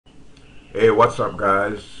Hey, what's up,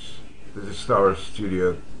 guys? This is Star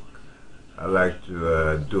Studio. I like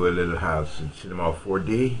to do a little house in Cinema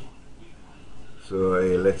 4D. So,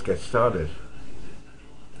 hey, let's get started.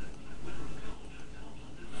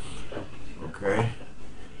 Okay.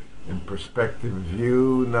 In perspective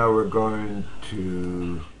view, now we're going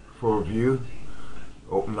to full view.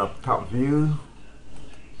 Open up top view.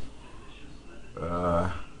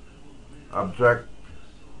 Object.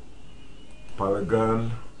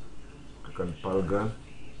 Polygon. Click on polygon.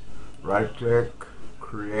 Right click.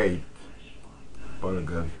 Create.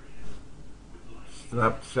 Polygon.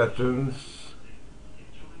 Snap settings.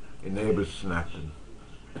 Enable snapping.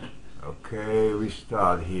 Okay, we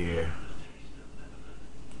start here.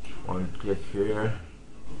 One click here.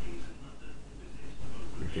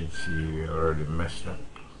 We can see we already messed up.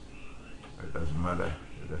 It doesn't matter.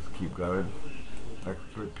 Just keep going.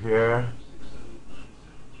 Next click here.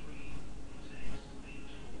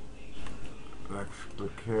 Next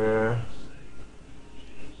click here.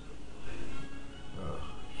 Oh,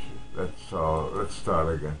 shit. Let's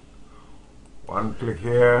start again. One click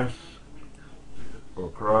here. Go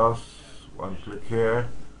across. One click here.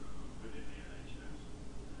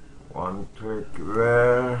 One click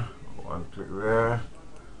there. One click there.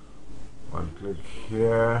 One click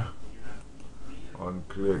here. One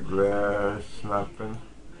click there. Snapping.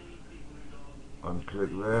 One click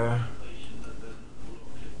there.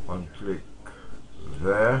 One click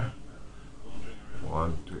there.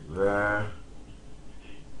 One click there.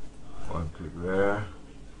 One click there.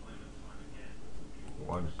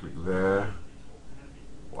 One click there.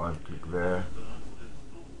 One click there.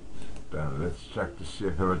 Then let's check to see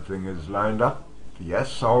if everything is lined up.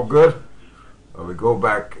 Yes, all good. We go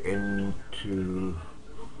back into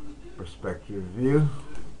perspective view.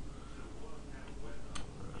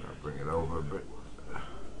 I'll bring it over a bit.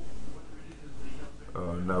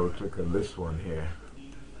 Now we click on this one here.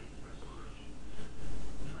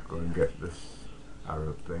 Go and get this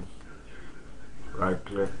arrow thing. Right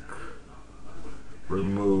click.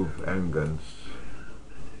 Remove endguns.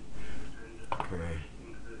 Okay.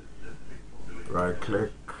 Right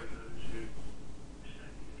click.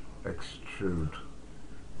 Extrude.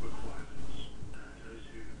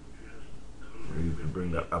 We need to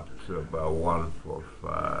bring that up to about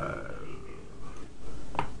 145.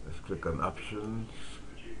 Let's click on options.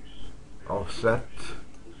 Offset.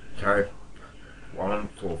 Type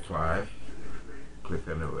 145. Click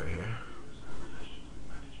anywhere here.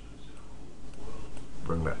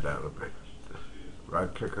 Bring that down a bit.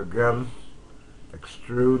 Right click again.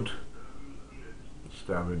 Extrude. This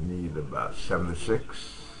time we need about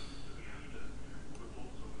 76.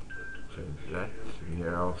 Change that to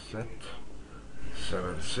here, offset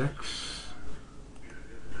 76.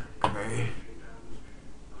 Okay.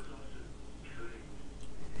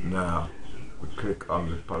 Now we click on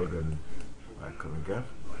the polygon icon again.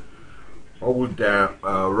 Hold down,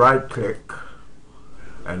 right click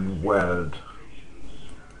and weld.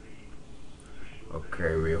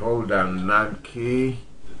 Okay, we hold down 9 key.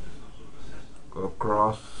 Go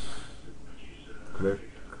across. Click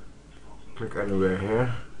anywhere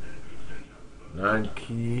here. 9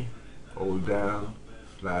 key, hold down,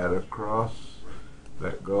 slide across,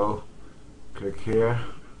 let go, click here,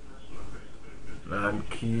 9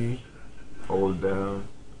 key, hold down,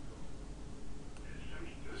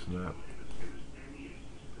 snap,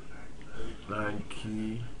 9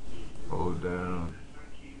 key, hold down,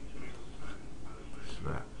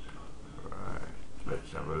 snap. Alright,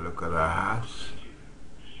 let's have a look at our house.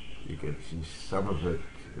 You can see some of it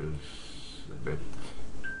is a bit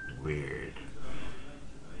weird.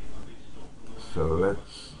 So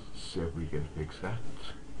let's see if we can fix that.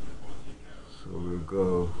 So we'll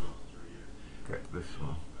go get this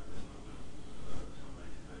one.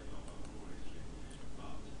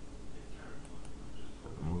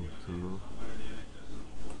 Move to,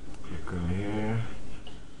 click on here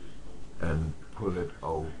and pull it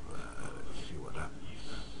over. Let's see what happens.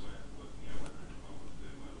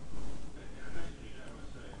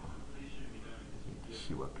 Need to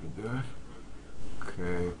see what we're doing.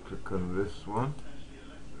 Okay, click on this one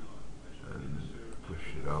and push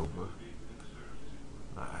it over.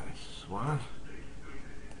 Nice one.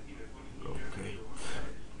 Rotate.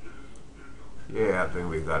 Yeah, I think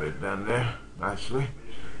we got it done there nicely.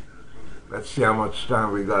 Let's see how much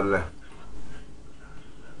time we got left.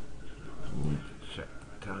 Need to check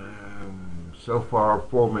time. So far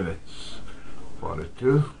 4 minutes.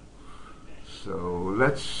 42. So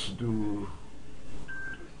let's do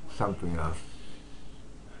something else.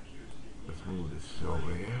 Let's move this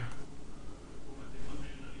over here.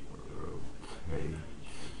 Rotate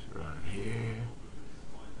right here.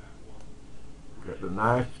 the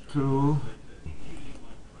knife tool.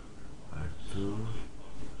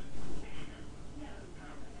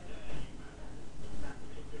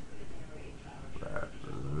 Right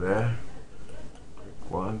there.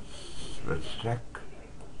 Click once. Let's check.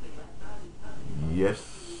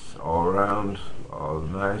 Yes, all around, all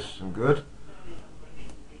nice and good.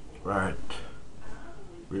 Right.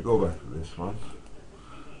 We go back to this one.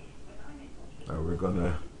 Now we're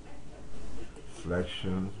gonna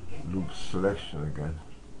selection, loop selection again.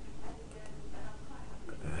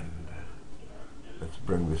 And let's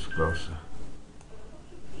bring this closer.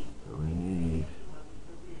 So we need,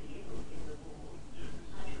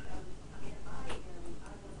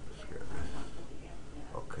 let's get this.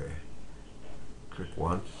 Okay. Click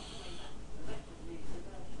once.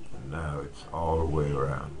 And now it's all the way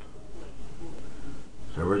around.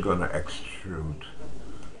 So we're gonna extrude.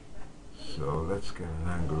 So let's get an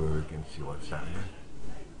angle where we can see what's happening.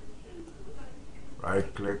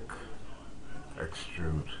 Right click,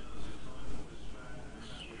 extrude.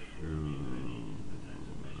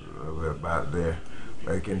 We're about there.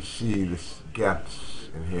 But you can see this gaps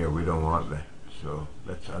in here, we don't want that. So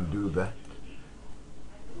let's undo that.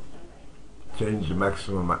 Change the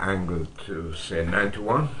maximum angle to say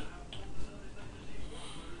 91.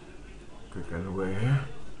 Click anywhere here.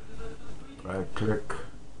 Right click,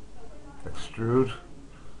 extrude,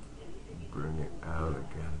 bring it out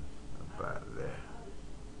again about there.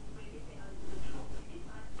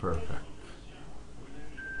 Perfect.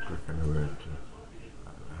 Click anywhere to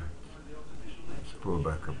let's pull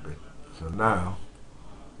back a bit. So now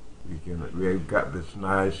we've got this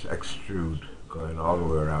nice extrude going all the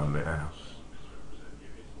way around the house.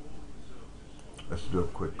 Let's do a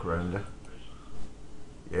quick render.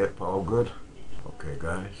 Yep, all good. Okay,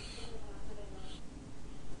 guys.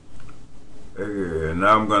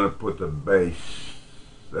 Now I'm going to put the base.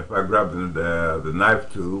 If I grab the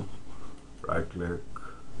knife tool, right click,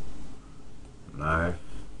 knife,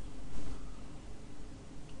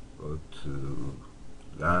 go to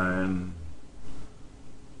line,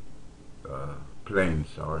 plane,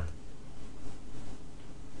 sorry.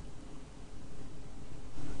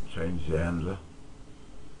 Change the handler.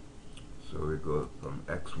 So we go from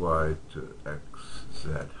XY to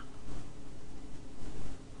XZ.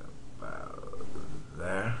 About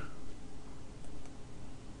there.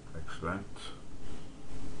 Excellent.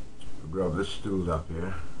 We'll grab this tool up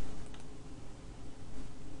here.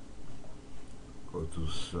 Go to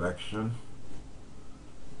selection,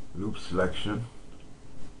 loop selection.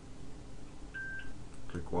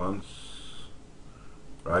 Click once.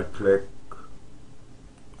 Right click,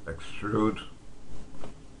 extrude.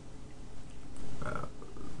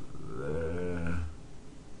 There.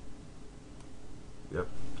 Yep.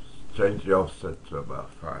 Change the offset to about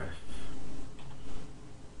 5.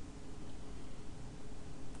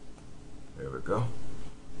 There we go.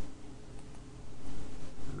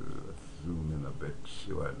 Let's zoom in a bit,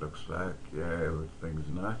 see what it looks like. Yeah, everything's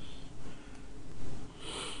nice.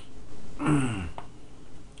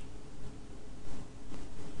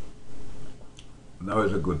 Now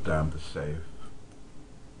is a good time to save.